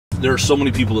there are so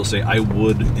many people that say, I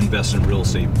would invest in real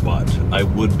estate, but I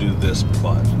would do this,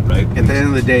 but, right? At the end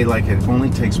of the day, like, it only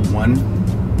takes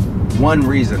one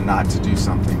reason not to do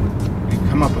something. You can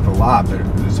come up with a lot, but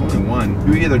there's only one.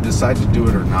 You either decide to do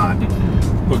it or not.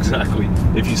 Exactly.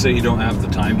 If you say you don't have the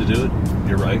time to do it,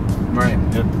 you're right. Right.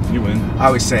 Yep, you win. I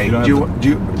always say, do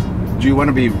you want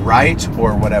to be right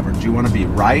or whatever? Do you want to be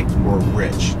right or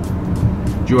rich?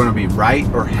 Do you want to be right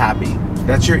or happy?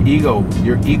 That's your ego.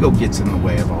 Your ego gets in the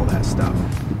way of all that stuff.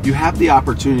 You have the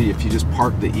opportunity, if you just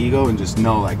park the ego and just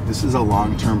know, like, this is a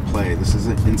long-term play. This is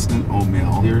an instant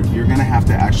oatmeal. You're going to have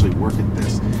to actually work at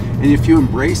this. And if you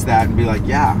embrace that and be like,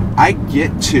 yeah, I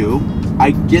get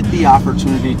the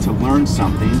opportunity to learn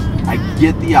something. I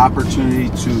get the opportunity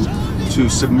to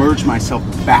submerge myself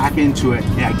back into it,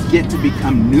 and I get to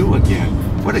become new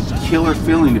again. What a killer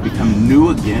feeling to become new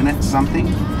again at something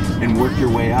and work your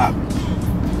way up,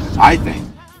 I think.